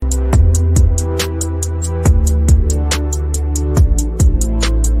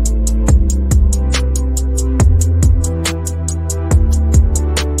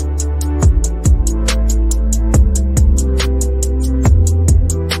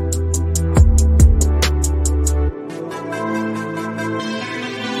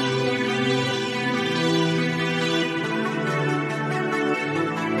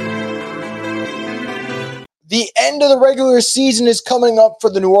regular season is coming up for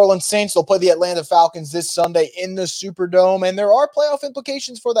the New Orleans Saints. They'll play the Atlanta Falcons this Sunday in the Superdome, and there are playoff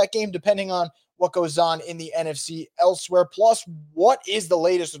implications for that game depending on what goes on in the NFC elsewhere. Plus, what is the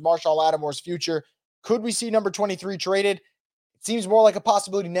latest with Marshon Lattimore's future? Could we see number 23 traded? It seems more like a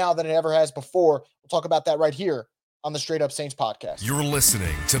possibility now than it ever has before. We'll talk about that right here on the Straight Up Saints podcast. You're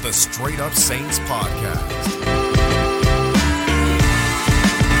listening to the Straight Up Saints podcast.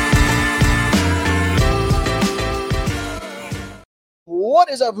 What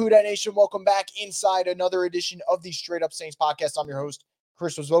is up, Who Dat Nation? Welcome back inside another edition of the Straight Up Saints podcast. I'm your host,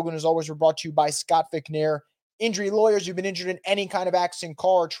 Chris Vogan. As always, we're brought to you by Scott Fickner Injury Lawyers. You've been injured in any kind of accident,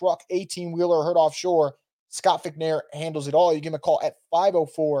 car, truck, 18-wheeler, hurt offshore. Scott Fickner handles it all. You give him a call at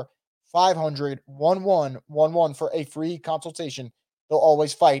 504-500-1111 for a free consultation. They'll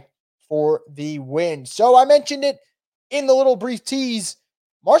always fight for the win. So I mentioned it in the little brief tease.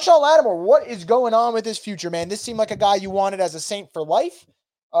 Marshon Lattimore, what is going on with his future, man? This seemed like a guy you wanted as a Saint for life.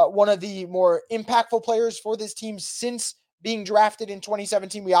 One of the more impactful players for this team since being drafted in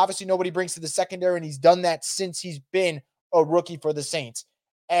 2017. We obviously know what he brings to the secondary, and he's done that since he's been a rookie for the Saints.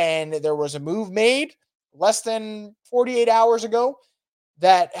 And there was a move made less than 48 hours ago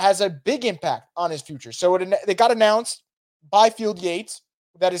that has a big impact on his future. So it got announced by Field Yates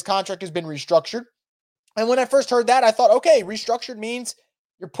that his contract has been restructured. And when I first heard that, I thought, okay, restructured means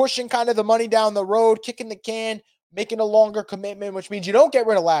you're pushing kind of the money down the road, kicking the can, making a longer commitment, which means you don't get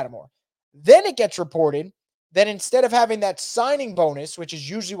rid of Lattimore. Then it gets reported that instead of having that signing bonus, which is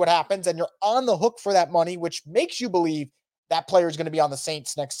usually what happens, and you're on the hook for that money, which makes you believe that player is going to be on the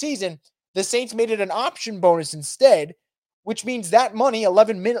Saints next season, the Saints made it an option bonus instead, which means that money,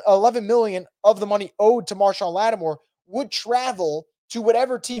 $11 million of the money owed to Marshon Lattimore, would travel to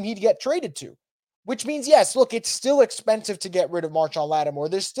whatever team he'd get traded to. Which means, yes, look, it's still expensive to get rid of Marshon Lattimore.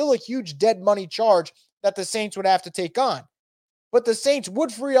 There's still a huge dead money charge that the Saints would have to take on. But the Saints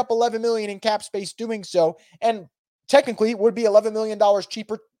would free up $11 million in cap space doing so, and technically it would be $11 million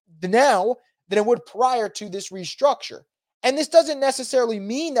cheaper now than it would prior to this restructure. And this doesn't necessarily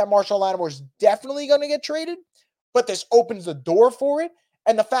mean that Marshon Lattimore is definitely going to get traded, but this opens the door for it.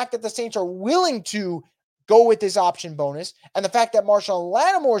 And the fact that the Saints are willing to go with this option bonus, and the fact that Marshon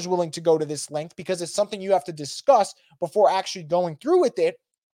Lattimore is willing to go to this length because it's something you have to discuss before actually going through with it,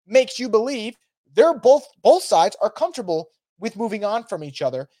 makes you believe they're both sides are comfortable with moving on from each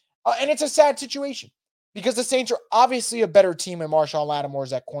other. And it's a sad situation because the Saints are obviously a better team when Marshon Lattimore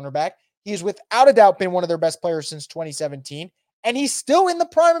is at cornerback. He has without a doubt been one of their best players since 2017, and he's still in the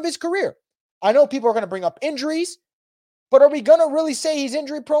prime of his career. I know people are going to bring up injuries, but are we going to really say he's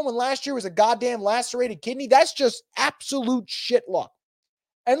injury prone when last year was a goddamn lacerated kidney? That's just absolute shit luck.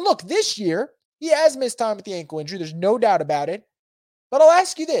 And look, this year, he has missed time with the ankle injury. There's no doubt about it. But I'll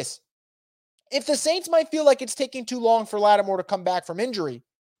ask you this. If the Saints might feel like it's taking too long for Lattimore to come back from injury,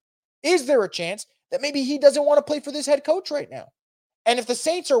 is there a chance that maybe he doesn't want to play for this head coach right now? And if the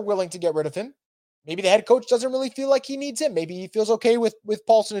Saints are willing to get rid of him, maybe the head coach doesn't really feel like he needs him. Maybe he feels okay with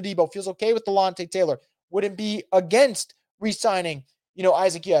Paulson Adebo, feels okay with Delonte Taylor, wouldn't be against re-signing,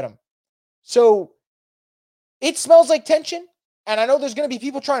 Isaac Yiadom. So it smells like tension. And I know there's going to be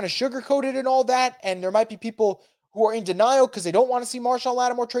people trying to sugarcoat it and all that. And there might be people who are in denial because they don't want to see Marshon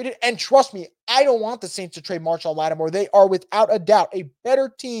Lattimore traded. And trust me, I don't want the Saints to trade Marshon Lattimore. They are without a doubt a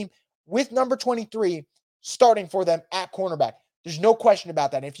better team with number 23 starting for them at cornerback. There's no question about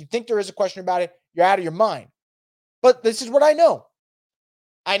that. And if you think there is a question about it, you're out of your mind. But this is what I know.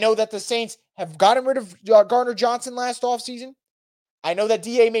 I know that the Saints have gotten rid of Gardner Johnson last offseason. I know that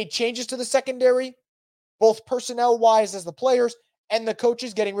DA made changes to the secondary, both personnel-wise as the players and the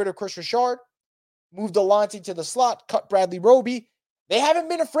coaches, getting rid of Chris Richard, moved Delonte to the slot, cut Bradley Roby. They haven't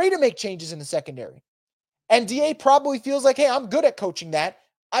been afraid to make changes in the secondary. And DA probably feels like, hey, I'm good at coaching that.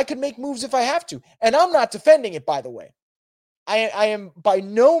 I could make moves if I have to. And I'm not defending it, by the way. I am by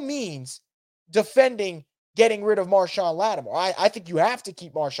no means defending getting rid of Marshon Lattimore. I think you have to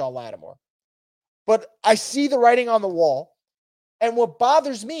keep Marshon Lattimore. But I see the writing on the wall. And what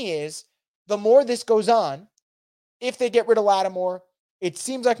bothers me is the more this goes on, if they get rid of Lattimore, it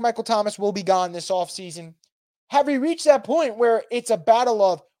seems like Michael Thomas will be gone this offseason. Have we reached that point where it's a battle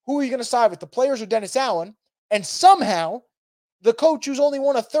of who are you going to side with, the players or Dennis Allen? And somehow the coach who's only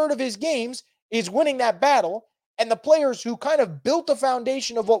won a third of his games is winning that battle. And the players who kind of built the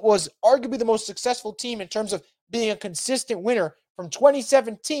foundation of what was arguably the most successful team in terms of being a consistent winner from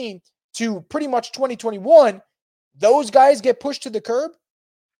 2017 to pretty much 2021, those guys get pushed to the curb.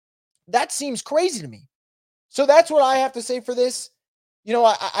 That seems crazy to me. So that's what I have to say for this.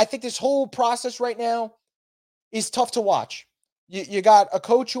 I think this whole process right now is tough to watch. You got a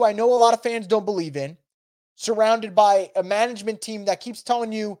coach who I know a lot of fans don't believe in. surrounded by a management team that keeps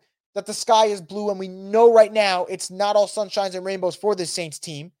telling you that the sky is blue, and we know right now it's not all sunshines and rainbows for this Saints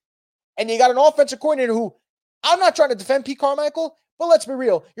team. And you got an offensive coordinator who, I'm not trying to defend Pete Carmichael, but let's be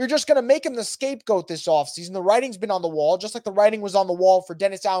real. You're just going to make him the scapegoat this offseason. The writing's been on the wall, just like the writing was on the wall for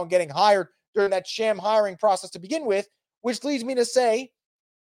Dennis Allen getting hired during that sham hiring process to begin with, which leads me to say,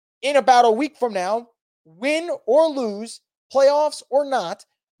 in about a week from now, win or lose, playoffs or not,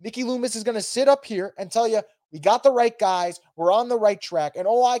 Mickey Loomis is going to sit up here and tell you, we got the right guys, we're on the right track, and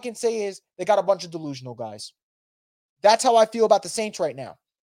all I can say is they got a bunch of delusional guys. That's how I feel about the Saints right now.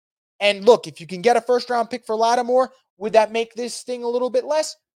 And look, if you can get a first-round pick for Lattimore, would that make this thing a little bit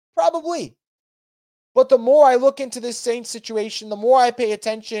less? Probably. But the more I look into this Saints situation, the more I pay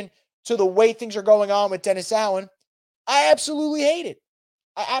attention to the way things are going on with Dennis Allen, I absolutely hate it.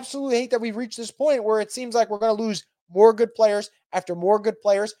 I absolutely hate that we've reached this point where it seems like we're going to lose more good players after more good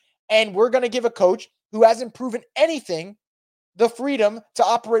players, and we're going to give a coach who hasn't proven anything the freedom to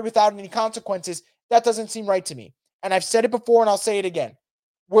operate without any consequences. That doesn't seem right to me. And I've said it before, and I'll say it again.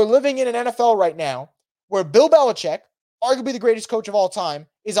 We're living in an NFL right now where Bill Belichick, arguably the greatest coach of all time,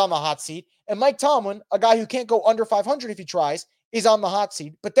 is on the hot seat. And Mike Tomlin, a guy who can't go under 500 if he tries, is on the hot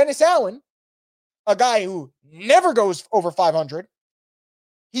seat. But Dennis Allen, a guy who never goes over 500,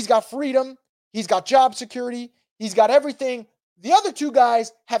 he's got freedom, he's got job security, he's got everything the other two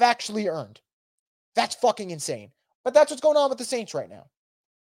guys have actually earned. That's fucking insane. But that's what's going on with the Saints right now.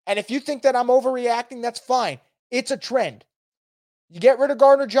 And if you think that I'm overreacting, that's fine. It's a trend. You get rid of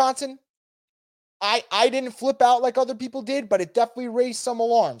Gardner Johnson. I didn't flip out like other people did, but it definitely raised some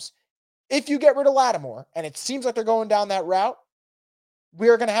alarms. If you get rid of Lattimore, and it seems like they're going down that route,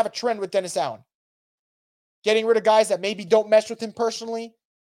 we're going to have a trend with Dennis Allen. Getting rid of guys that maybe don't mesh with him personally,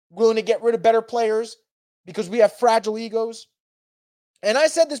 willing to get rid of better players because we have fragile egos. And I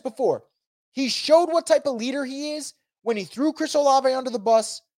said this before. He showed what type of leader he is when he threw Chris Olave under the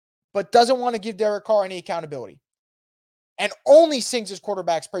bus, but doesn't want to give Derek Carr any accountability. And only sings his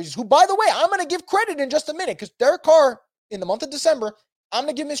quarterback's praises, who, by the way, I'm going to give credit in just a minute, because Derek Carr, in the month of December, I'm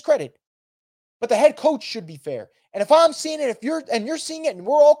going to give him his credit. But the head coach should be fair. And if I'm seeing it, if you're seeing it, and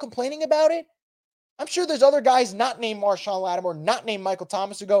we're all complaining about it, I'm sure there's other guys not named Marshon Lattimore, not named Michael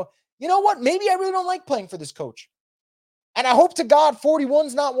Thomas, who go, you know what? Maybe I really don't like playing for this coach. And I hope to God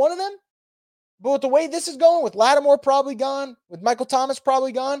 41's not one of them. But with the way this is going, with Lattimore probably gone, with Michael Thomas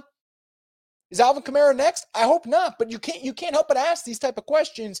probably gone, is Alvin Kamara next? I hope not. But you can't help but ask these type of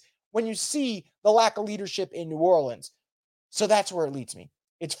questions when you see the lack of leadership in New Orleans. So that's where it leads me.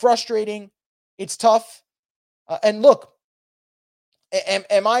 It's frustrating. It's tough. And look,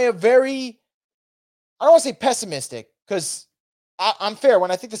 am I a very, I don't want to say pessimistic, because I'm fair.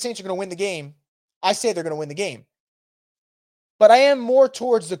 When I think the Saints are going to win the game, I say they're going to win the game. But I am more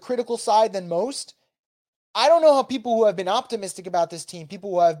towards the critical side than most. I don't know how people who have been optimistic about this team,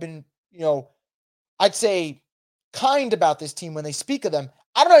 people who have been, I'd say kind about this team when they speak of them,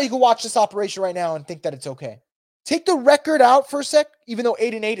 I don't know how you can watch this operation right now and think that it's okay. Take the record out for a sec, even though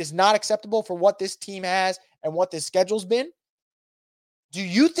 8-8 is not acceptable for what this team has and what this schedule's been. Do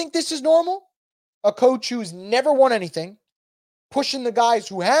you think this is normal? A coach who's never won anything, pushing the guys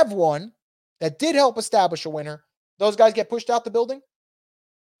who have won, that did help establish a winner, those guys get pushed out the building?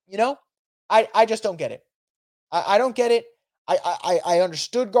 I just don't get it. I don't get it. I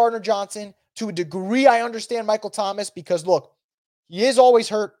understood Gardner Johnson. To a degree, I understand Michael Thomas, because, look, he is always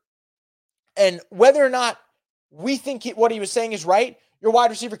hurt. And whether or not we think what he was saying is right, your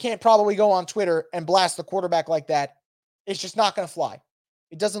wide receiver can't probably go on Twitter and blast the quarterback like that. It's just not going to fly.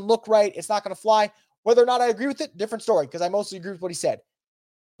 It doesn't look right. It's not going to fly. Whether or not I agree with it, different story, because I mostly agree with what he said.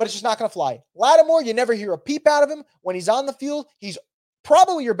 But it's just not going to fly. Lattimore, you never hear a peep out of him. When he's on the field, he's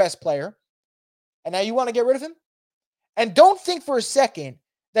probably your best player. And now you want to get rid of him? And don't think for a second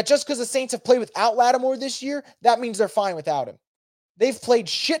that just because the Saints have played without Lattimore this year, that means they're fine without him. They've played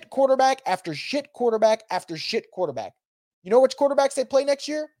shit quarterback after shit quarterback after shit quarterback. You know which quarterbacks they play next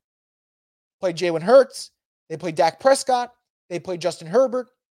year? Play Jalen Hurts. They play Dak Prescott. They play Justin Herbert.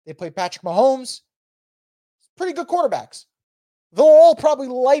 They play Patrick Mahomes. Pretty good quarterbacks. They'll all probably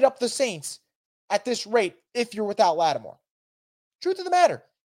light up the Saints at this rate if you're without Lattimore. Truth of the matter.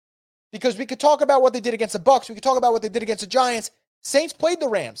 Because we could talk about what they did against the Bucs. We could talk about what they did against the Giants. Saints played the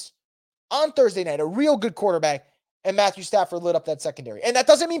Rams on Thursday night, a real good quarterback, and Matthew Stafford lit up that secondary. And that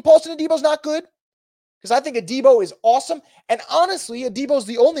doesn't mean Paulson Adebo's not good, because I think Adebo is awesome. And honestly, Adebo's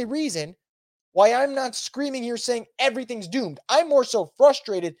the only reason why I'm not screaming here saying everything's doomed. I'm more so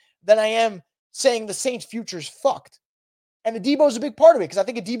frustrated than I am saying the Saints' future's fucked. And Adebo's a big part of it, because I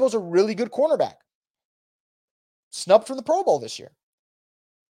think Adebo's a really good cornerback. Snubbed from the Pro Bowl this year.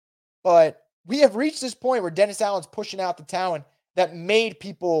 But we have reached this point where Dennis Allen's pushing out the talent that made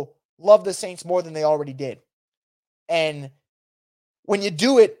people love the Saints more than they already did. And when you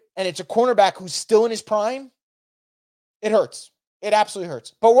do it and it's a cornerback who's still in his prime, it hurts. It absolutely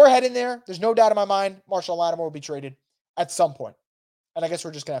hurts. But we're heading there. There's no doubt in my mind Marshon Lattimore will be traded at some point. And I guess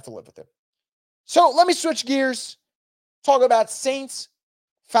we're just going to have to live with it. So let me switch gears. Talk about Saints,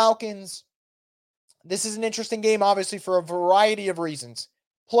 Falcons. This is an interesting game, obviously, for a variety of reasons.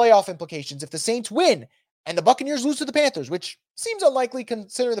 Playoff implications. If the Saints win and the Buccaneers lose to the Panthers, which seems unlikely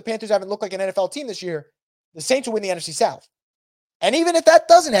considering the Panthers haven't looked like an NFL team this year, the Saints will win the NFC South. And even if that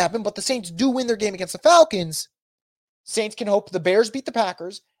doesn't happen, but the Saints do win their game against the Falcons, Saints can hope the Bears beat the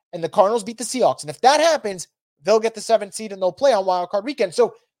Packers and the Cardinals beat the Seahawks. And if that happens, they'll get the 7th seed and they'll play on Wild Card Weekend.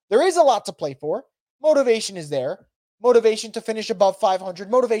 So there is a lot to play for. Motivation is there. Motivation to finish above 500.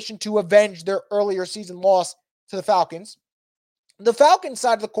 Motivation to avenge their earlier season loss to the Falcons. The Falcons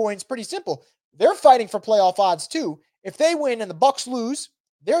side of the coin is pretty simple. They're fighting for playoff odds too. If they win and the Bucs lose,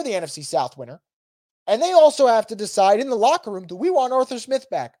 they're the NFC South winner. And they also have to decide in the locker room, do we want Arthur Smith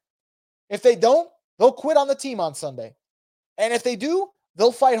back? If they don't, they'll quit on the team on Sunday. And if they do,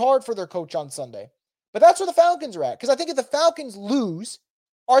 they'll fight hard for their coach on Sunday. But that's where the Falcons are at. Because I think if the Falcons lose,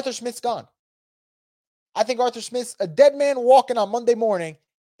 Arthur Smith's gone. I think Arthur Smith's a dead man walking on Monday morning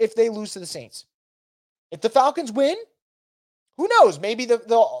if they lose to the Saints. If the Falcons win, who knows? Maybe the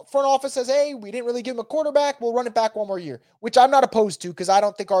front office says, hey, we didn't really give him a quarterback. We'll run it back one more year, which I'm not opposed to because I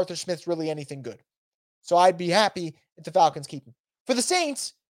don't think Arthur Smith's really anything good. So I'd be happy if the Falcons keep him. For the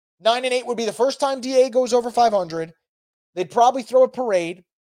Saints, 9-8 would be the first time DA goes over 500. They'd probably throw a parade.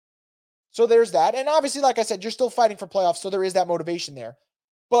 So there's that. And obviously, like I said, you're still fighting for playoffs, so there is that motivation there.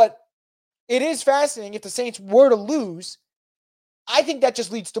 But it is fascinating if the Saints were to lose. I think that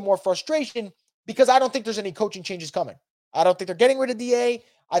just leads to more frustration because I don't think there's any coaching changes coming. I don't think they're getting rid of DA.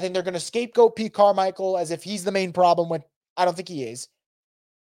 I think they're going to scapegoat Pete Carmichael as if he's the main problem when I don't think he is.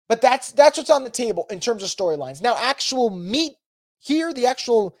 But that's what's on the table in terms of storylines. Now, actual meat here, the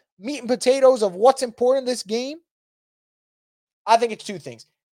actual meat and potatoes of what's important in this game, I think it's two things.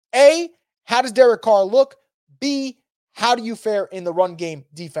 A, how does Derek Carr look? B, how do you fare in the run game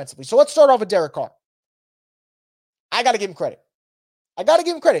defensively? So let's start off with Derek Carr. I got to give him credit.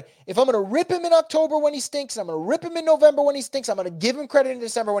 If I'm going to rip him in October when he stinks, I'm going to rip him in November when he stinks, I'm going to give him credit in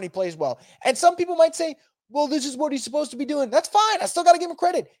December when he plays well. And some people might say, well, this is what he's supposed to be doing. That's fine. I still got to give him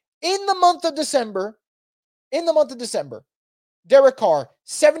credit. In the month of December, Derek Carr,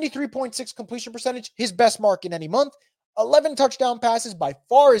 73.6 completion percentage, his best mark in any month. 11 touchdown passes, by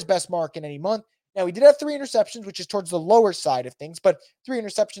far his best mark in any month. Now, he did have 3 interceptions, which is towards the lower side of things, but 3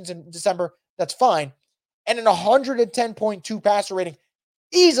 interceptions in December, that's fine. And an 110.2 passer rating,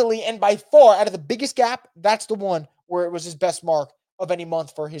 easily and by far, out of the biggest gap, that's the one where it was his best mark of any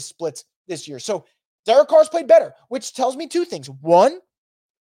month for his splits this year. So Derek Carr's played better, which tells me two things. One,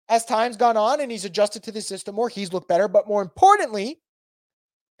 as time's gone on and he's adjusted to the system more, he's looked better. But more importantly,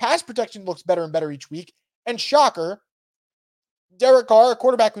 pass protection looks better and better each week. And shocker, Derek Carr, a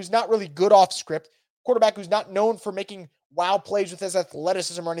quarterback who's not really good off script, quarterback who's not known for making wow plays with his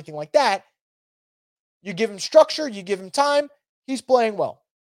athleticism or anything like that. You give him structure, you give him time, he's playing well.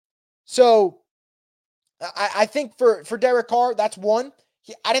 So I think for Derek Carr, that's one.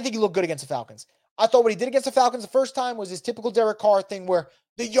 I didn't think he looked good against the Falcons. I thought what he did against the Falcons the first time was his typical Derek Carr thing where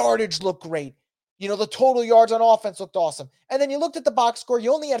the yardage looked great. You know, the total yards on offense looked awesome. And then you looked at the box score,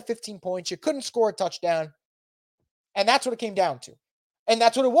 you only had 15 points, you couldn't score a touchdown. And that's what it came down to. And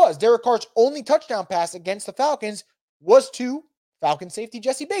that's what it was. Derek Carr's only touchdown pass against the Falcons was to Falcon safety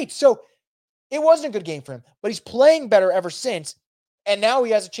Jesse Bates. So it wasn't a good game for him, but he's playing better ever since. And now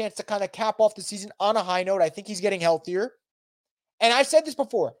he has a chance to kind of cap off the season on a high note. I think he's getting healthier. And I've said this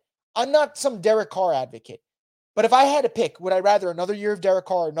before. I'm not some Derek Carr advocate. But if I had to pick, would I rather another year of Derek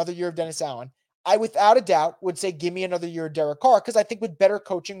Carr or another year of Dennis Allen? I, without a doubt, would say give me another year of Derek Carr because I think with better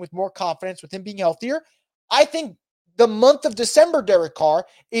coaching, with more confidence, with him being healthier, I think the month of December Derek Carr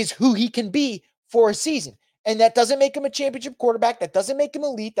is who he can be for a season. And that doesn't make him a championship quarterback. That doesn't make him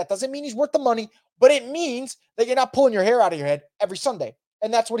elite. That doesn't mean he's worth the money. But it means that you're not pulling your hair out of your head every Sunday.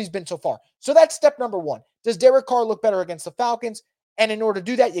 And that's what he's been so far. So that's step number one. Does Derek Carr look better against the Falcons? And in order to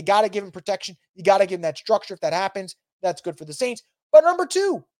do that, you got to give him protection. You got to give him that structure. If that happens, that's good for the Saints. But number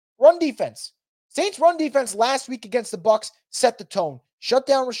two, run defense. Saints run defense last week against the Bucs set the tone. Shut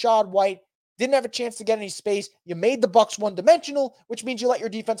down Rachaad White. Didn't have a chance to get any space. You made the Bucs one-dimensional, which means you let your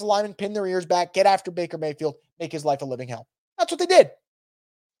defensive linemen pin their ears back, get after Baker Mayfield, make his life a living hell. That's what they did.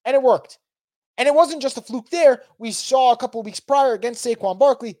 And it worked. And it wasn't just a fluke there. We saw a couple of weeks prior against Saquon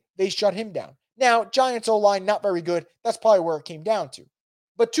Barkley, they shut him down. Now, Giants O-line, not very good. That's probably where it came down to.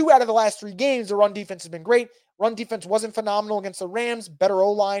 But 2 out of the last 3 games, the run defense has been great. Run defense wasn't phenomenal against the Rams. Better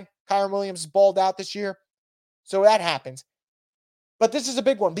O-line. Kyren Williams balled out this year. So that happens. But this is a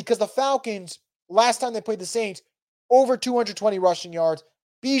big one because the Falcons, last time they played the Saints, over 220 rushing yards.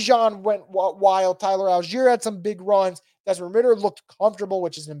 Bijan went wild. Tyler Algier had some big runs. Desmond Ridder looked comfortable,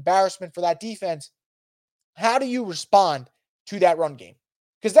 which is an embarrassment for that defense. How do you respond to that run game?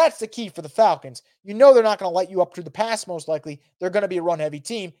 Because that's the key for the Falcons. You know they're not going to light you up through the pass, most likely. They're going to be a run-heavy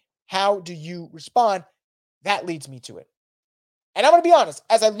team. How do you respond? That leads me to it. And I'm going to be honest.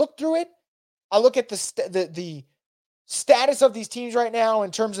 As I look through it, I look at the status of these teams right now in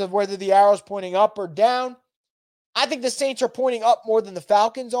terms of whether the arrow's pointing up or down. I think the Saints are pointing up more than the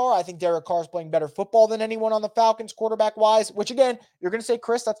Falcons are. I think Derek Carr is playing better football than anyone on the Falcons quarterback-wise, which, again, you're going to say,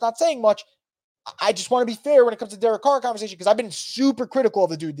 Chris, that's not saying much. I just want to be fair when it comes to Derek Carr conversation because I've been super critical of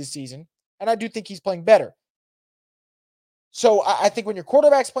the dude this season, and I do think he's playing better. So I think when your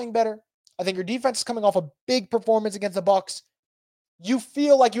quarterback's playing better, I think your defense is coming off a big performance against the Bucs. You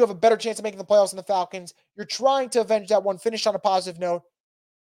feel like you have a better chance of making the playoffs than the Falcons. You're trying to avenge that one, finish on a positive note.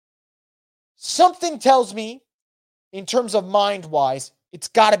 Something tells me, in terms of mind-wise, it's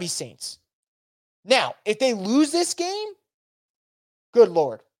got to be Saints. Now, if they lose this game, good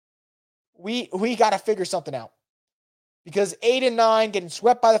Lord. We got to figure something out. Because 8-9, getting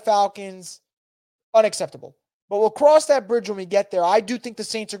swept by the Falcons, unacceptable. But we'll cross that bridge when we get there. I do think the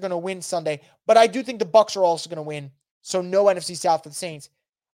Saints are going to win Sunday, but I do think the Bucs are also going to win. So no NFC South for the Saints.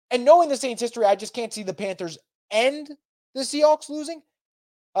 And knowing the Saints' history, I just can't see the Panthers and the Seahawks losing.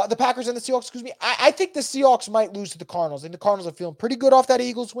 The Packers and the Seahawks, excuse me. I think the Seahawks might lose to the Cardinals. I think the Cardinals are feeling pretty good off that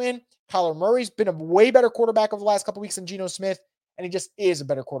Eagles win. Kyler Murray's been a way better quarterback over the last couple weeks than Geno Smith, and he just is a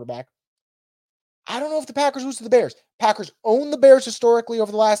better quarterback. I don't know if the Packers lose to the Bears. Packers own the Bears historically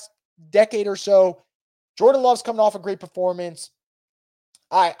over the last decade or so. Jordan Love's coming off a great performance.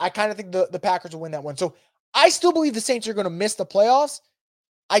 I kind of think the Packers will win that one. So I still believe the Saints are going to miss the playoffs.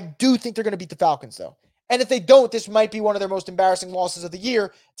 I do think they're going to beat the Falcons, though. And if they don't, this might be one of their most embarrassing losses of the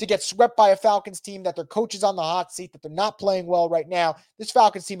year to get swept by a Falcons team that their coach is on the hot seat, that they're not playing well right now. This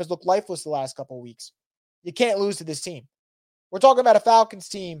Falcons team has looked lifeless the last couple of weeks. You can't lose to this team. We're talking about a Falcons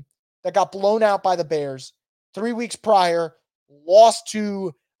team that got blown out by the Bears 3 weeks prior, lost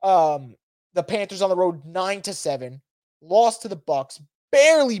to the Panthers on the road 9-7, lost to the Bucs,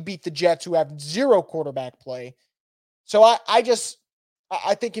 barely beat the Jets, who have zero quarterback play. So I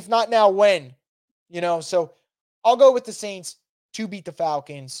think if not now, when? So I'll go with the Saints to beat the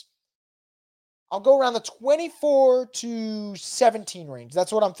Falcons. I'll go around the 24-17 range.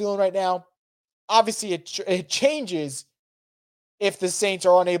 That's what I'm feeling right now. Obviously, it changes if the Saints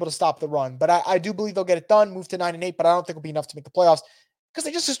are unable to stop the run. But I do believe they'll get it done, move to 9-8, but I don't think it'll be enough to make the playoffs because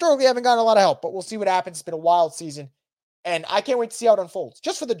they just historically haven't gotten a lot of help. But we'll see what happens. It's been a wild season, and I can't wait to see how it unfolds.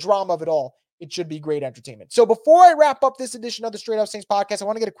 Just for the drama of it all, it should be great entertainment. So before I wrap up this edition of the Straight Up Saints podcast, I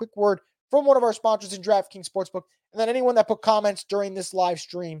want to get a quick word from one of our sponsors in DraftKings Sportsbook, and then anyone that put comments during this live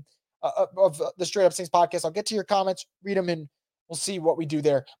stream of the Straight Up Saints podcast. I'll get to your comments, read them, and we'll see what we do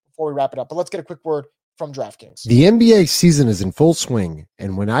there before we wrap it up. But let's get a quick word from DraftKings. The NBA season is in full swing,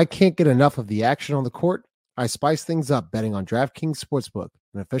 and when I can't get enough of the action on the court, I spice things up betting on DraftKings Sportsbook,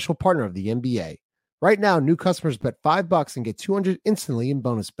 an official partner of the NBA. Right now, new customers bet $5 and get $200 instantly in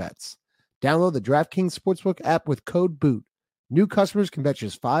bonus bets. Download the DraftKings Sportsbook app with code BOOT. New customers can bet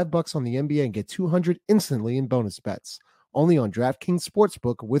just $5 on the NBA and get $200 instantly in bonus bets. Only on DraftKings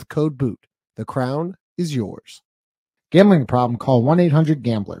Sportsbook with code BOOT. The crown is yours. Gambling problem? Call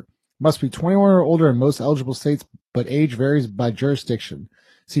 1-800-GAMBLER. Must be 21 or older in most eligible states, but age varies by jurisdiction.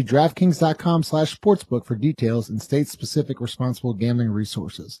 See DraftKings.com/sportsbook for details and state-specific responsible gambling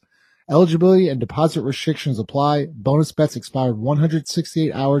resources. Eligibility and deposit restrictions apply. Bonus bets expire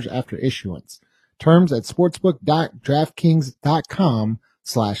 168 hours after issuance. Terms at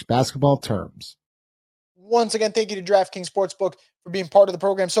sportsbook.draftkings.com/basketball terms. Once again, thank you to DraftKings Sportsbook for being part of the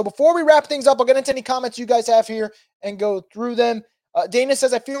program. So before we wrap things up, I'll get into any comments you guys have here and go through them. Dana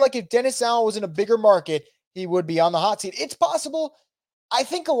says, I feel like if Dennis Allen was in a bigger market, he would be on the hot seat. It's possible. I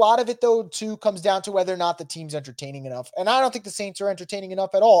think a lot of it, though, too, comes down to whether or not the team's entertaining enough. And I don't think the Saints are entertaining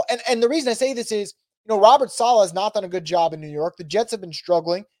enough at all. And the reason I say this is, Robert Saleh has not done a good job in New York. The Jets have been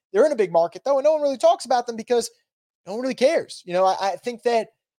struggling. They're in a big market, though, and no one really talks about them because no one really cares. I think that,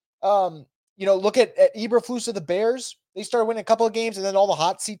 look at Eberflus of the Bears. They started winning a couple of games, and then all the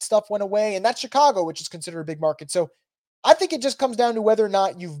hot seat stuff went away. And that's Chicago, which is considered a big market. So I think it just comes down to whether or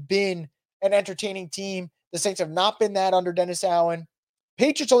not you've been an entertaining team. The Saints have not been that under Dennis Allen.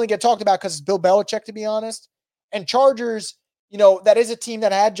 Patriots only get talked about because it's Bill Belichick, to be honest. And Chargers, that is a team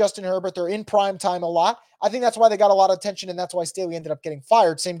that had Justin Herbert. They're in prime time a lot. I think that's why they got a lot of attention, and that's why Staley ended up getting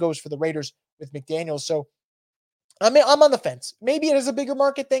fired. Same goes for the Raiders with McDaniels. So I'm on the fence. Maybe it is a bigger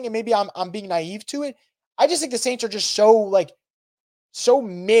market thing, and maybe I'm being naive to it. I just think the Saints are just so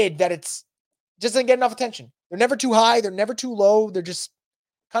mid that it's just doesn't get enough attention. They're never too high. They're never too low. They're just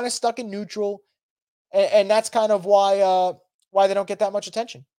kind of stuck in neutral. And that's kind of why they don't get that much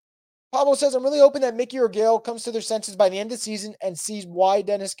attention. Pablo says, I'm really hoping that Mickey or Gale comes to their senses by the end of the season and sees why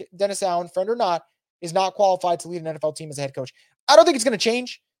Dennis Allen, friend or not, is not qualified to lead an NFL team as a head coach. I don't think it's going to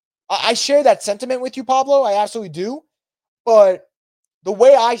change. I share that sentiment with you, Pablo. I absolutely do. But the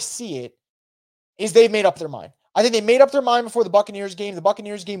way I see it is they've made up their mind. I think they made up their mind before the Buccaneers game. The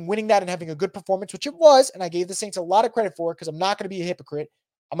Buccaneers game, winning that and having a good performance, which it was, and I gave the Saints a lot of credit for it because I'm not going to be a hypocrite.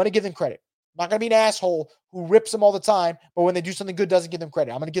 I'm going to give them credit. I'm not going to be an asshole who rips them all the time, but when they do something good, doesn't give them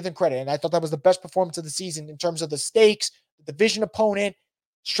credit. I'm going to give them credit, and I thought that was the best performance of the season in terms of the stakes, the division opponent,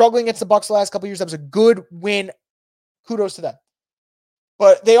 struggling against the Bucs the last couple of years. That was a good win. Kudos to them.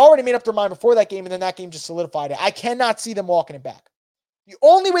 But they already made up their mind before that game, and then that game just solidified it. I cannot see them walking it back. The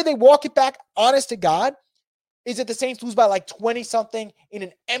only way they walk it back, honest to God, is that the Saints lose by like 20-something in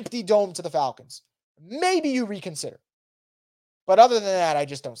an empty dome to the Falcons. Maybe you reconsider. But other than that, I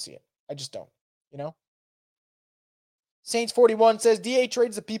just don't see it. I just don't, Saints 41 says, DA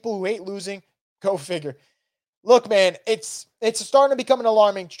trades the people who hate losing. Go figure. Look, man, it's starting to become an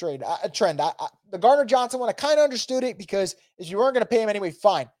alarming trend. The Gardner Johnson one, I kind of understood it because if you weren't going to pay him anyway,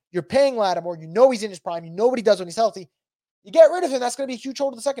 fine. You're paying Lattimore. You know he's in his prime. You know what he does when he's healthy. You get rid of him, that's going to be a huge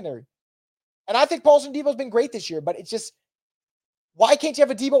hole to the secondary. And I think Paulson Debo's been great this year, but it's just, why can't you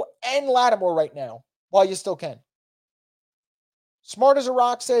have a Debo and Lattimore right now while you still can? Smart as a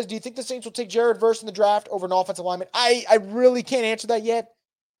Rock says, do you think the Saints will take Jared Verse in the draft over an offensive lineman? I really can't answer that yet.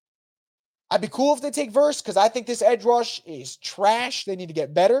 I'd be cool if they take Verse because I think this edge rush is trash. They need to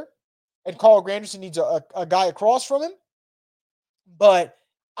get better. And Carl Granderson needs a guy across from him. But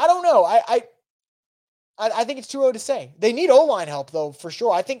I don't know. I think it's too early to say. They need O-line help, though, for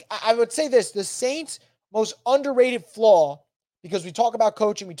sure. I think I would say this. The Saints' most underrated flaw, because we talk about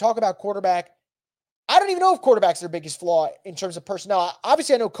coaching, we talk about quarterback. I don't even know if quarterback's their biggest flaw in terms of personnel.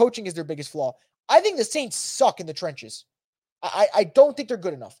 Obviously, I know coaching is their biggest flaw. I think the Saints suck in the trenches. I don't think they're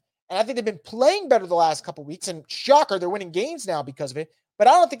good enough. And I think they've been playing better the last couple of weeks. And shocker, they're winning games now because of it. But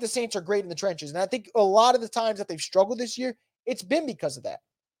I don't think the Saints are great in the trenches. And I think a lot of the times that they've struggled this year, it's been because of that.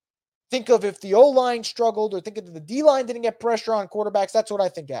 Think of if the O-line struggled or think if the D-line didn't get pressure on quarterbacks. That's what I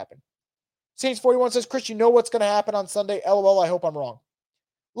think happened. Saints 41 says, Chris, you know what's going to happen on Sunday? LOL, I hope I'm wrong.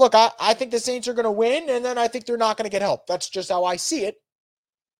 Look, I think the Saints are going to win, and then I think they're not going to get help. That's just how I see it.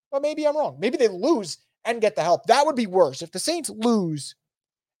 But maybe I'm wrong. Maybe they lose and get the help. That would be worse. If the Saints lose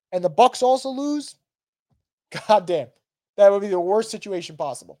and the Bucs also lose, goddamn, that would be the worst situation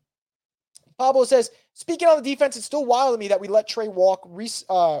possible. Pablo says, speaking on the defense, it's still wild to me that we let Trey walk,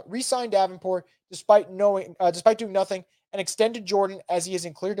 re-sign Davenport despite doing nothing, and extended Jordan as he is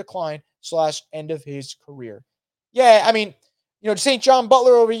in clear decline / end of his career. Yeah, I mean, St. John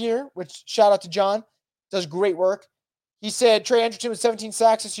Butler over here, which shout out to John, does great work. He said Trey Hendrickson with 17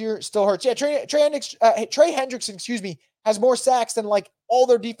 sacks this year still hurts. Yeah, Trey Hendrickson, has more sacks than like all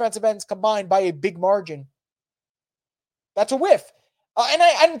their defensive ends combined by a big margin. That's a whiff.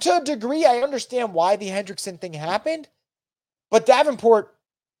 And to a degree, I understand why the Hendrickson thing happened, but Davenport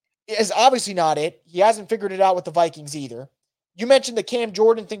is obviously not it. He hasn't figured it out with the Vikings either. You mentioned the Cam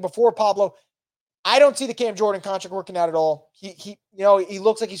Jordan thing before, Pablo. I don't see the Cam Jordan contract working out at all. He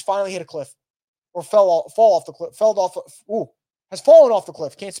looks like he's finally hit a cliff or has fallen off the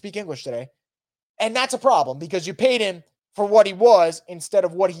cliff. Can't speak English today. And that's a problem because you paid him for what he was instead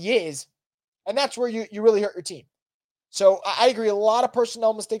of what he is. And that's where you really hurt your team. So I agree. A lot of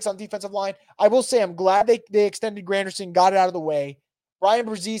personnel mistakes on defensive line. I will say I'm glad they extended Granderson, got it out of the way. Brian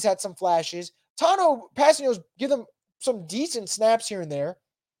Brzee had some flashes. Tano Passanio's give them some decent snaps here and there.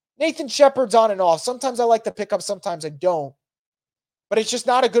 Nathan Shepard's on and off. Sometimes I like to pick up, sometimes I don't. But it's just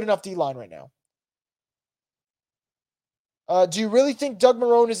not a good enough D-line right now. Do you really think Doug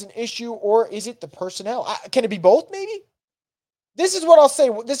Marrone is an issue, or is it the personnel? Can it be both, maybe? This is what I'll say.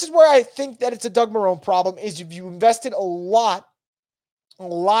 This is where I think that it's a Doug Marrone problem, is if you invested a lot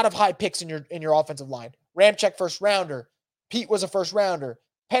of high picks in your offensive line. Ramczyk first rounder. Pete was a first rounder.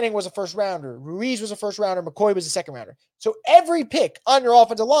 Penning was a first rounder. Ruiz was a first rounder. McCoy was a second rounder. So every pick on your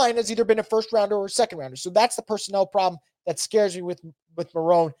offensive line has either been a first rounder or a second rounder. So that's the personnel problem that scares me with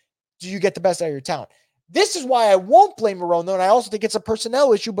Marrone. Do you get the best out of your talent? This is why I won't blame Marrone, though, and I also think it's a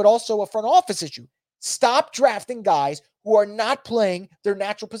personnel issue, but also a front office issue. Stop drafting guys who are not playing their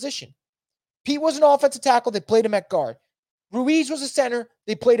natural position. Pete was an offensive tackle. They played him at guard. Ruiz was a center.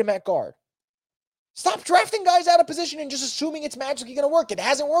 They played him at guard. Stop drafting guys out of position and just assuming it's magically going to work. It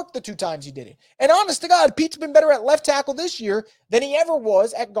hasn't worked the 2 times he did it. And honest to God, Pete's been better at left tackle this year than he ever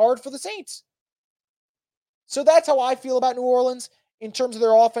was at guard for the Saints. So that's how I feel about New Orleans in terms of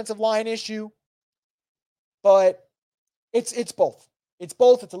their offensive line issue. But it's both. It's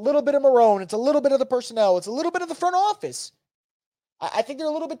both. It's a little bit of Marrone. It's a little bit of the personnel. It's a little bit of the front office. I think they're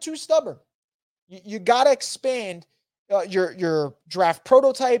a little bit too stubborn. You got to expand your draft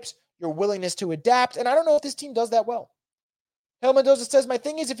prototypes, your willingness to adapt. And I don't know if this team does that well. Hell Mendoza says, my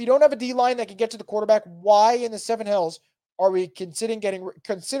thing is, if you don't have a D-line that can get to the quarterback, why in the 7 hells are we considering getting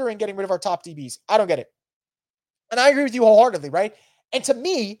rid of our top DBs? I don't get it. And I agree with you wholeheartedly, right? And to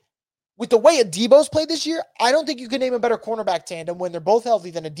me, with the way Adebo's played this year, I don't think you can name a better cornerback tandem when they're both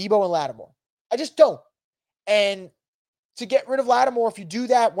healthy than Adebo and Lattimore. I just don't. And to get rid of Lattimore, if you do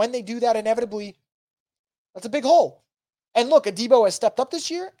that, when they do that, inevitably, that's a big hole. And look, Adebo has stepped up this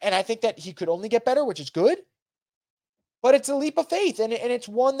year, and I think that he could only get better, which is good. But it's a leap of faith, and it's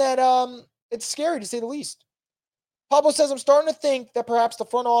one that it's scary to say the least. Pablo says, I'm starting to think that perhaps the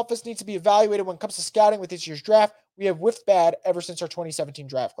front office needs to be evaluated when it comes to scouting with this year's draft. We have whiffed bad ever since our 2017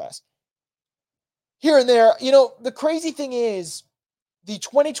 draft class. Here and there, the crazy thing is the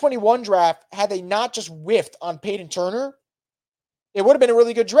 2021 draft, had they not just whiffed on Peyton Turner, it would have been a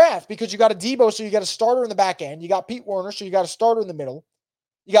really good draft because you got Adebo, so you got a starter in the back end. You got Pete Werner, so you got a starter in the middle.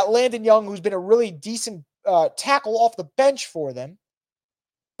 You got Landon Young, who's been a really decent tackle off the bench for them.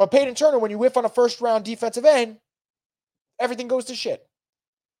 But Peyton Turner, when you whiff on a first-round defensive end, everything goes to shit.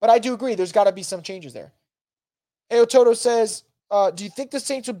 But I do agree, there's got to be some changes there. Aototo says, do you think the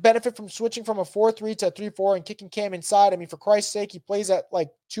Saints would benefit from switching from a 4-3 to a 3-4 and kicking Cam inside? I mean, for Christ's sake, he plays at like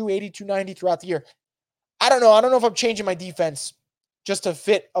 280, 290 throughout the year. I don't know. I don't know if I'm changing my defense just to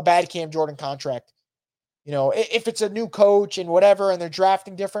fit a bad Cam Jordan contract. If it's a new coach and whatever and they're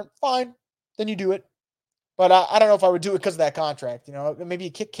drafting different, fine, then you do it. But I don't know if I would do it because of that contract. Maybe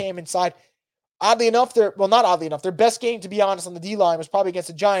you kick Cam inside. Oddly enough, their best game, to be honest, on the D-line was probably against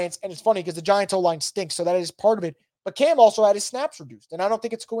the Giants. And it's funny because the Giants O-line stinks, so that is part of it. But Cam also had his snaps reduced, and I don't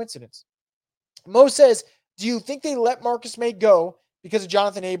think it's a coincidence. Mo says, do you think they let Marcus May go because of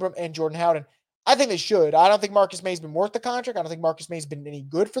Jonathan Abram and Jordan Howden? I think they should. I don't think Marcus May's been worth the contract. I don't think Marcus May's been any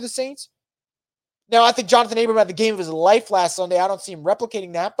good for the Saints. Now, I think Jonathan Abram had the game of his life last Sunday. I don't see him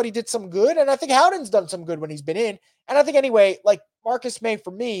replicating that, but he did some good, and I think Howden's done some good when he's been in. And I think anyway, like Marcus May,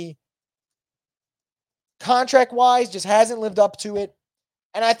 for me, contract-wise, just hasn't lived up to it.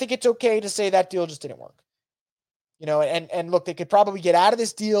 And I think it's okay to say that deal just didn't work. And look, they could probably get out of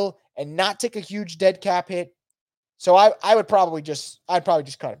this deal and not take a huge dead cap hit. So I'd probably just cut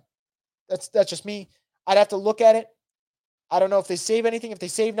him. That's just me. I'd have to look at it. I don't know if they save anything. If they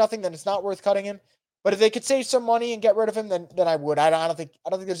save nothing, then it's not worth cutting him. But if they could save some money and get rid of him, then I would. I don't think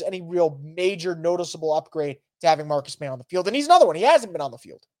there's any real major noticeable upgrade to having Marcus May on the field. And he's another one. He hasn't been on the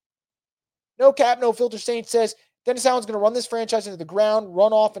field. No cap, no filter. Saints says Dennis Allen's going to run this franchise into the ground,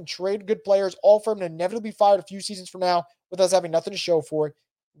 run off and trade good players, all for him to inevitably be fired a few seasons from now with us having nothing to show for it.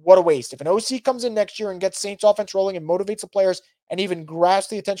 What a waste. If an OC comes in next year and gets Saints offense rolling and motivates the players and even grasps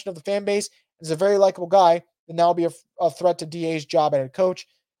the attention of the fan base, is a very likable guy, then that'll be a threat to DA's job as head coach.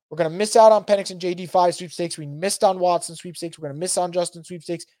 We're going to miss out on Penix and JD5 sweepstakes. We missed on Watson sweepstakes. We're going to miss on Justin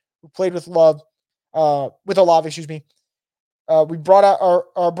sweepstakes, who played with Olave, excuse me. We brought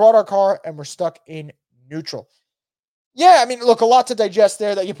our car and we're stuck in neutral. Yeah, I mean, look, a lot to digest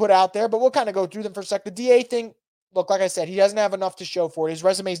there that you put out there, but we'll kind of go through them for a sec. The DA thing, look, like I said, he doesn't have enough to show for it. His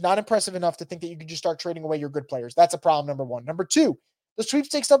resume is not impressive enough to think that you can just start trading away your good players. That's a problem, number one. Number two, the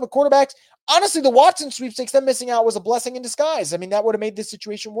sweepstakes stuff with quarterbacks. Honestly, the Watson sweepstakes, them missing out was a blessing in disguise. I mean, that would have made this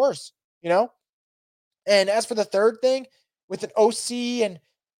situation worse, And as for the third thing, with an OC and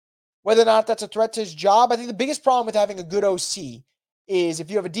whether or not that's a threat to his job, I think the biggest problem with having a good OC is if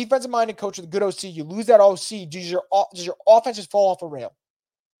you have a defensive-minded coach with a good OC, you lose that OC, does your offense just fall off a rail?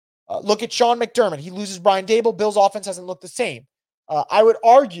 Look at Sean McDermott. He loses Brian Dable. Bill's offense hasn't looked the same. I would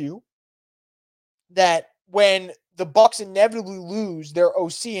argue that when the Bucs inevitably lose their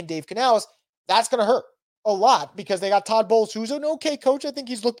OC and Dave Canales, that's going to hurt a lot because they got Todd Bowles, who's an okay coach. I think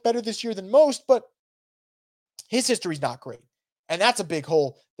he's looked better this year than most, but his history's not great. And that's a big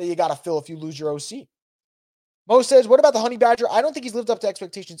hole that you got to fill if you lose your OC. Mo says, what about the Honey Badger? I don't think he's lived up to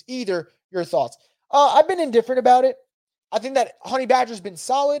expectations either. Your thoughts? I've been indifferent about it. I think that Honey Badger's been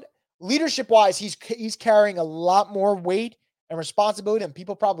solid. Leadership-wise, he's carrying a lot more weight and responsibility than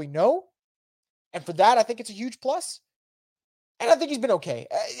people probably know. And for that, I think it's a huge plus. And I think he's been okay.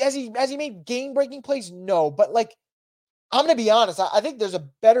 Has he made game-breaking plays? No. But, I'm going to be honest. I think there's a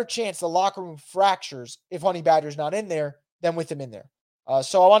better chance the locker room fractures if Honey Badger's not in there than with him in there.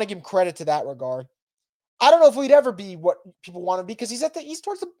 So I want to give him credit to that regard. I don't know if we'd ever be what people want to be because he's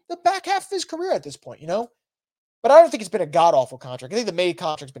towards the back half of his career at this point, But I don't think it's been a god-awful contract. I think the May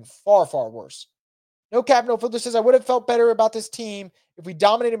contract's been far, far worse. No Cap, no filter says, I would have felt better about this team if we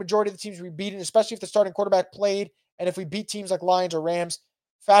dominated a majority of the teams we beat, especially if the starting quarterback played, and if we beat teams like Lions or Rams.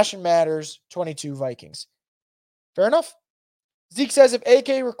 Fashion matters, 22 Vikings. Fair enough. Zeke says, if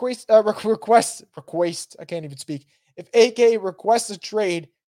AK requests, I can't even speak. If AK requests a trade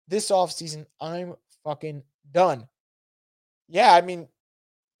this offseason, I'm fucking done. Yeah, I mean,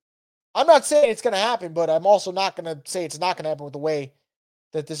 I'm not saying it's going to happen, but I'm also not going to say it's not going to happen with the way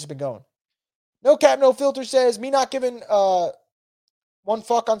that this has been going. No Cap, no filter says, me not giving one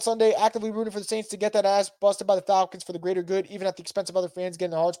fuck on Sunday, actively rooting for the Saints to get that ass busted by the Falcons for the greater good, even at the expense of other fans getting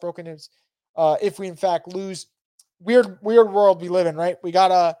their hearts broken if we in fact lose. Weird world we live in, right? We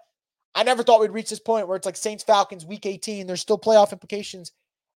got I never thought we'd reach this point where it's like Saints Falcons week 18. There's still playoff implications.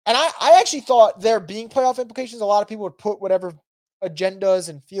 And I actually thought there being playoff implications, a lot of people would put whatever agendas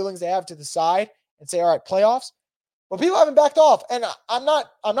and feelings they have to the side and say, all right, playoffs. But people haven't backed off. And I'm not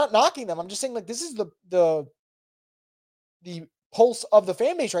knocking them. I'm just saying, like, this is the pulse of the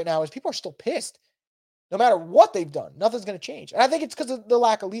fan base right now is people are still pissed. No matter what they've done, nothing's going to change. And I think it's because of the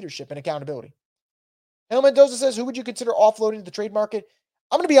lack of leadership and accountability. El Mendoza says, who would you consider offloading to the trade market?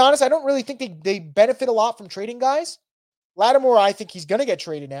 I'm going to be honest. I don't really think they benefit a lot from trading guys. Lattimore, I think he's going to get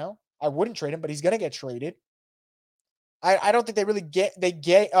traded now. I wouldn't trade him, but he's going to get traded. I don't think they really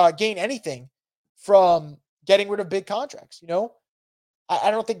gain anything from getting rid of big contracts. I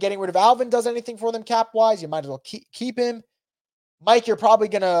don't think getting rid of Alvin does anything for them cap-wise. You might as well keep him. Mike, you're probably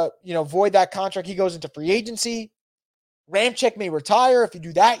going to, void that contract. He goes into free agency. Ramczyk may retire. If you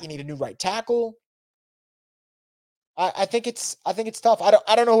do that, you need a new right tackle. I think it's tough. I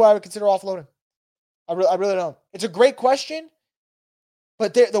don't know who I would consider offloading. I really don't. It's a great question,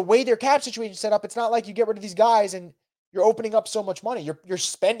 but the way their cap situation is set up, it's not like you get rid of these guys and you're opening up so much money. You're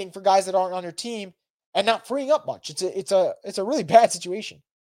spending for guys that aren't on your team and not freeing up much. It's a really bad situation.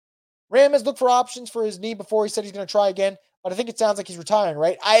 Ram has looked for options for his knee before. He said he's going to try again, but I think it sounds like he's retiring,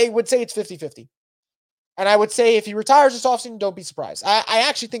 right? I would say it's 50-50. And I would say if he retires this offseason, don't be surprised. I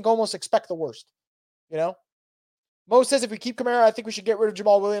actually think almost expect the worst, Mo says if we keep Kamara, I think we should get rid of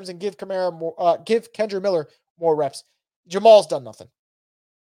Jamal Williams and give Kendra Miller more reps. Jamal's done nothing.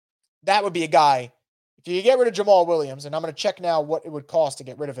 That would be a guy. If you get rid of Jamal Williams, and I'm going to check now what it would cost to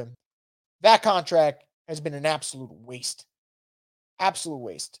get rid of him, that contract has been an absolute waste. Absolute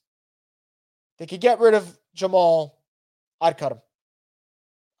waste. They could get rid of Jamal, I'd cut him.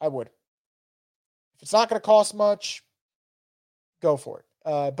 I would. If it's not going to cost much, go for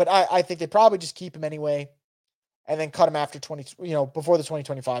it. But I think they probably just keep him anyway and then cut him after before the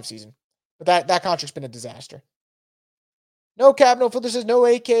 2025 season. But that contract's been a disaster. No Cap, no filter says no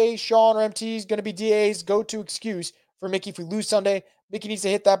AK, Sean, or MT is going to be DA's go-to excuse for Mickey if we lose Sunday. Mickey needs to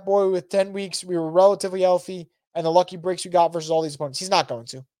hit that boy with 10 weeks. We were relatively healthy, and the lucky breaks we got versus all these opponents. He's not going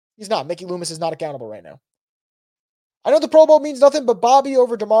to. He's not. Mickey Loomis is not accountable right now. I know the Pro Bowl means nothing, but Bobby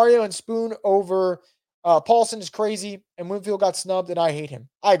over DeMario and Spoon over Paulson is crazy, and Winfield got snubbed, and I hate him.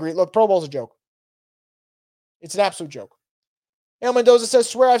 I agree. Look, Pro Bowl's a joke. It's an absolute joke. El Mendoza says,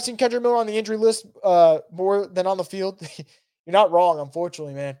 swear I've seen Kendra Miller on the injury list more than on the field. You're not wrong,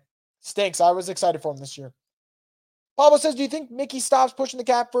 unfortunately, man. Stinks. I was excited for him this year. Pablo says, do you think Mickey stops pushing the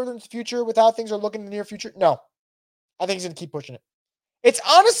cap further into the future with how things are looking in the near future? No. I think he's going to keep pushing it. It's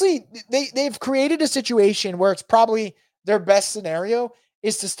honestly, they've created a situation where it's probably their best scenario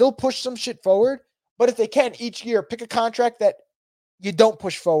is to still push some shit forward. But if they can, each year, pick a contract that you don't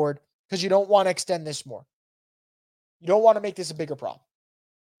push forward because you don't want to extend this more. You don't want to make this a bigger problem.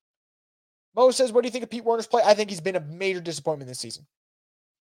 Mo says, what do you think of Pete Werner's play? I think he's been a major disappointment this season.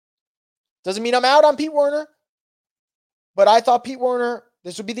 Doesn't mean I'm out on Pete Werner, but I thought Pete Werner,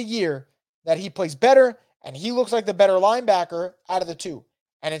 this would be the year that he plays better and he looks like the better linebacker out of the two.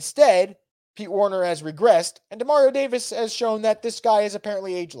 And instead, Pete Werner has regressed and DeMario Davis has shown that this guy is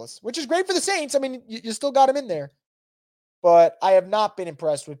apparently ageless, which is great for the Saints. I mean, you still got him in there, but I have not been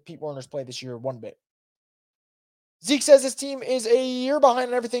impressed with Pete Werner's play this year one bit. Zeke says this team is a year behind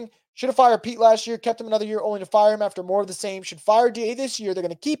on everything. Should have fired Pete last year, kept him another year only to fire him after more of the same. Should fire DA this year. They're going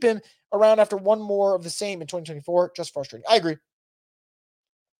to keep him around after one more of the same in 2024. Just frustrating. I agree.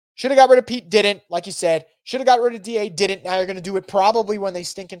 Should have got rid of Pete, didn't, like you said. Should have got rid of DA, didn't. Now you're going to do it probably when they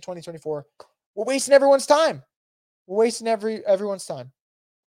stink in 2024. We're wasting everyone's time. We're wasting everyone's time.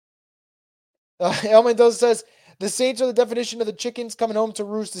 El Mendoza says, the Saints are the definition of the chickens coming home to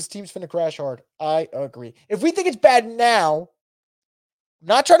roost. This team's finna crash hard. I agree. If we think it's bad now, I'm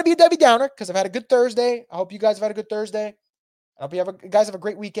not trying to be a Debbie Downer because I've had a good Thursday. I hope you guys have had a good Thursday. I hope you guys have a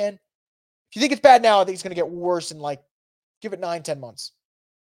great weekend. If you think it's bad now, I think it's going to get worse in like, give it 9-10 months,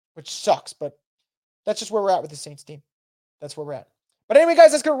 which sucks, but that's just where we're at with the Saints team. That's where we're at. But anyway,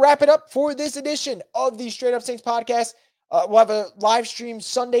 guys, that's going to wrap it up for this edition of the Straight Up Saints podcast. We'll have a live stream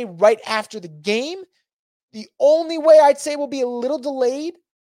Sunday right after the game. The only way I'd say we'll be a little delayed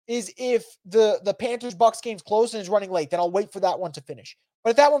is if the Panthers-Bucks game's close and is running late. Then I'll wait for that one to finish.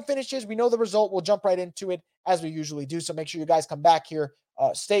 But if that one finishes, we know the result. We'll jump right into it as we usually do. So make sure you guys come back here.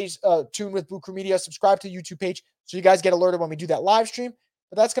 Stay tuned with Blue Crew Media. Subscribe to the YouTube page so you guys get alerted when we do that live stream.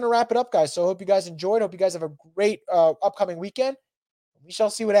 But that's going to wrap it up, guys. So I hope you guys enjoyed. Hope you guys have a great upcoming weekend. We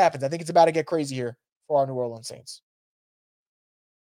shall see what happens. I think it's about to get crazy here for our New Orleans Saints.